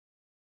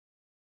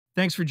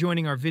Thanks for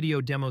joining our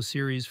video demo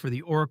series for the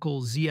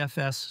Oracle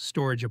ZFS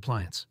Storage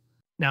Appliance.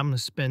 Now I'm going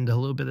to spend a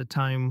little bit of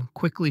time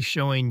quickly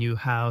showing you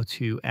how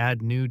to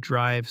add new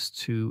drives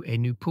to a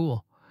new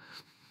pool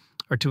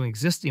or to an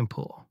existing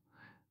pool.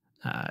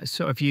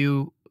 So if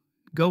you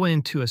go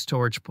into a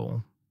storage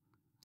pool,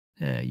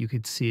 you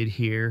could see it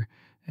here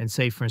and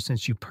say, for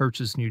instance, you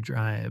purchase new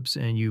drives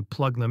and you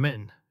plug them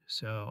in.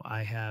 So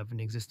I have an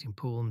existing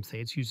pool and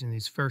say it's using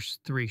these first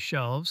three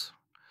shelves,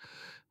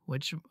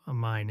 which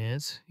mine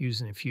is,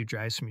 using a few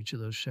drives from each of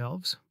those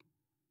shelves.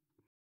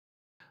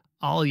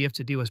 All you have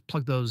to do is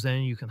plug those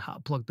in. You can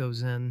hot plug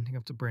those in. You don't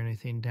have to bring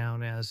anything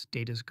down as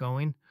data's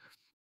going.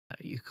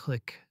 You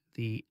click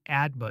the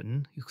add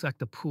button. You select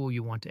the pool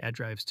you want to add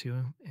drives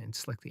to and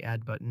select the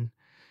add button.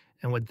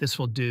 And what this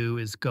will do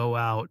is go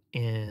out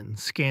and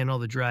scan all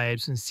the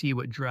drives and see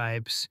what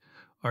drives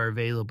are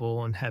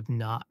available and have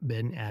not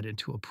been added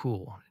to a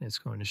pool. And it's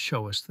going to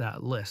show us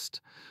that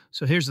list.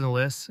 So here's the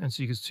list. And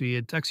so you can see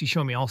it's actually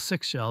showing me all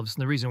 6 shelves.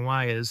 And the reason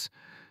why is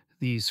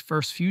these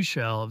first few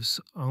shelves,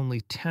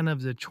 only 10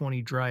 of the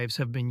 20 drives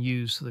have been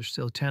used. So there's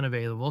still 10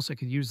 available. So I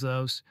could use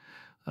those.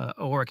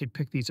 Or I could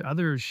pick these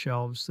other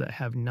shelves that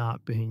have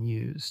not been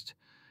used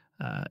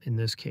in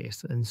this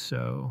case. And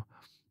so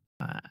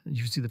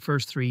you see the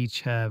first 3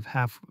 each have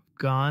half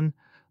gone.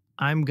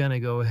 I'm going to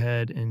go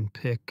ahead and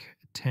pick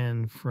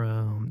 10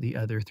 from the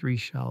other 3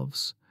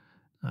 shelves.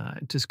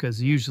 Just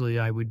because usually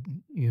I would,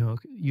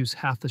 use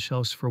half the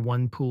shelves for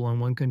one pool on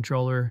one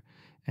controller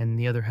and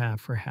the other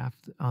half for half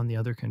on the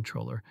other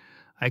controller.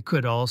 I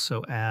could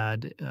also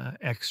add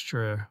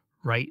extra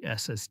write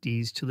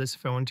SSDs to this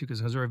if I wanted to,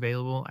 because those are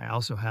available. I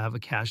also have a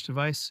cache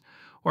device,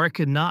 or I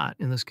could not.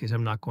 In this case,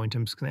 I'm not going to.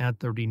 I'm just going to add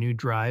 30 new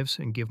drives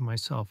and give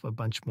myself a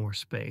bunch more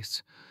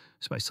space.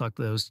 So I select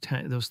those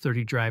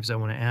 30 drives I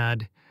want to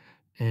add,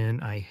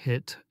 and I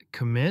hit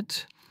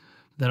commit.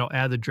 Then I'll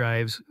add the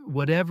drives.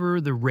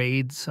 Whatever the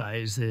RAID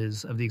size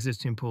is of the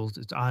existing pools,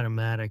 it's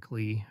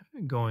automatically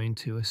going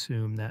to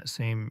assume that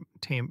same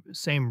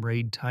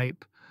RAID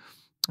type.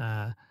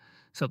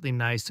 Something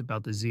nice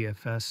about the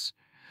ZFS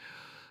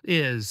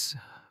is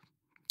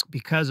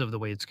because of the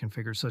way it's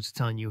configured. So it's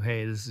telling you,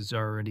 hey, this is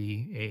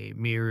already a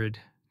mirrored,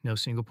 no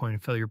single point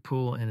of failure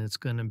pool, and it's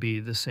going to be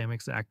the same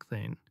exact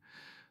thing.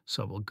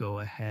 So we'll go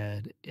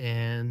ahead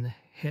and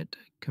hit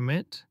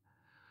commit.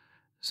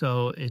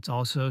 So it's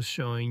also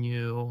showing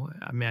you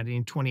I'm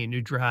adding 28 new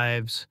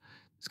drives.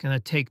 It's going to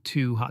take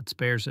 2 hot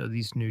spares of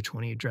these new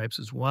 28 drives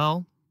as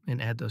well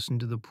and add those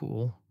into the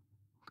pool.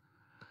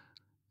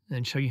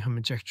 And show you how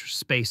much extra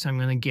space I'm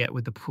going to get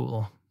with the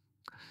pool.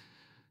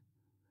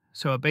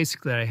 So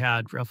basically I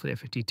had roughly a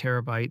 50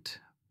 terabyte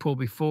pool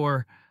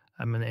before.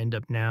 I'm going to end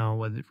up now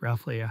with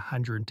roughly a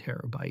 100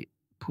 terabyte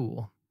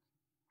pool.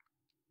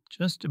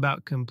 Just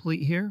about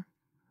complete here.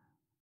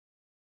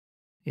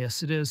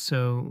 Yes, it is.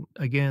 So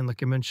again,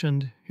 like I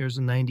mentioned, here's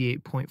a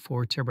 98.4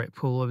 terabyte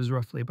pool. It was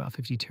roughly about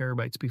 50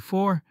 terabytes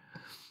before.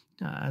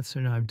 So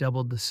now I've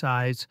doubled the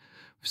size.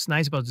 What's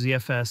nice about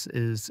ZFS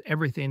is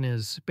everything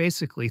is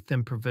basically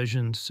thin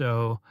provisioned.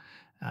 So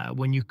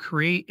when you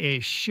create a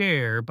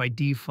share, by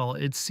default,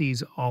 it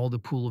sees all the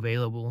pool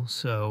available.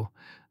 So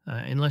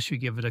unless you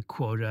give it a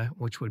quota,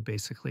 which would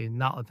basically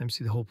not let them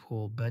see the whole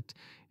pool. But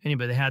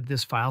anybody that had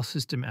this file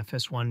system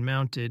FS1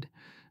 mounted,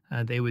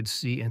 they would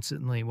see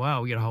instantly,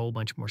 wow, we got a whole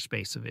bunch more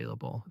space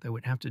available. They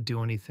wouldn't have to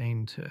do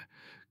anything to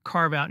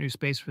carve out new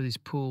space for these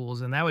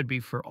pools. And that would be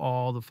for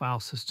all the file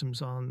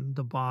systems on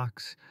the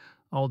box,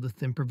 all the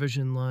thin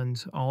provision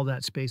ones, all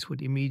that space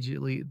would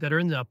immediately, that are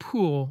in the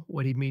pool,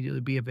 would immediately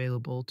be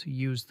available to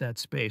use that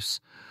space.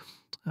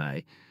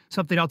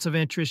 Something else of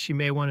interest you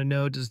may want to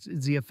know, does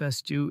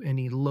ZFS do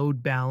any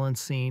load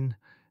balancing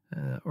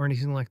or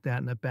anything like that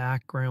in the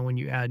background when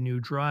you add new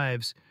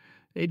drives?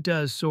 It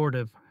does sort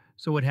of.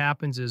 So what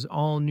happens is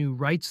all new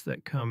writes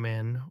that come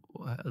in,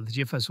 the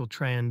GFS will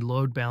try and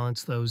load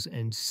balance those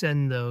and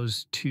send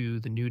those to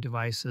the new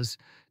devices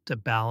to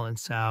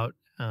balance out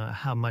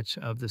how much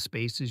of the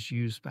space is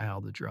used by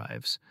all the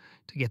drives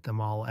to get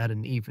them all at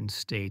an even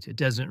state. It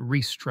doesn't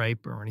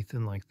restripe or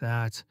anything like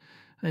that.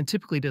 And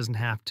typically doesn't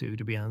have to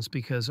be honest,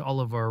 because all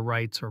of our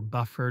writes are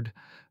buffered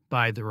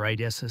by the right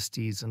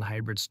SSDs and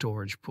hybrid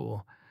storage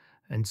pool.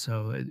 And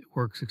so it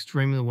works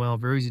extremely well,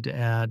 very easy to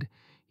add.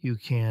 You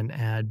can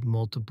add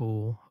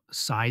multiple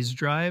size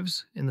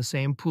drives in the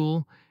same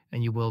pool,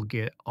 and you will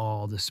get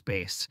all the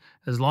space.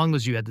 As long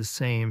as you had the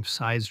same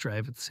size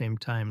drive at the same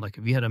time. Like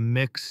if you had a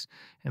mix,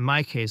 in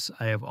my case,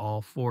 I have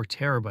all 4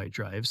 terabyte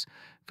drives.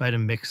 If I had a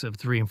mix of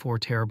 3 and 4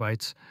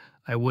 terabytes,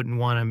 I wouldn't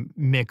want to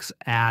mix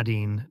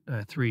adding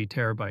a 3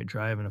 terabyte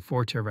drive and a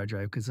 4 terabyte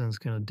drive, because then it's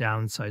going to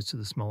downsize to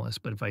the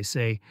smallest. But if I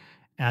say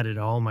added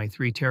all my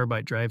 3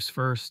 terabyte drives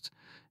first,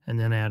 and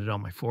then added all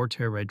my 4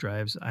 terabyte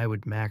drives, I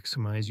would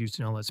maximize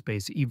using all that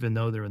space, even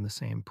though they're in the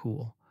same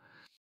pool.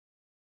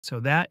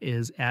 So that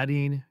is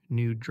adding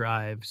new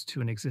drives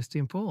to an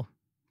existing pool.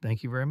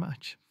 Thank you very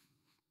much.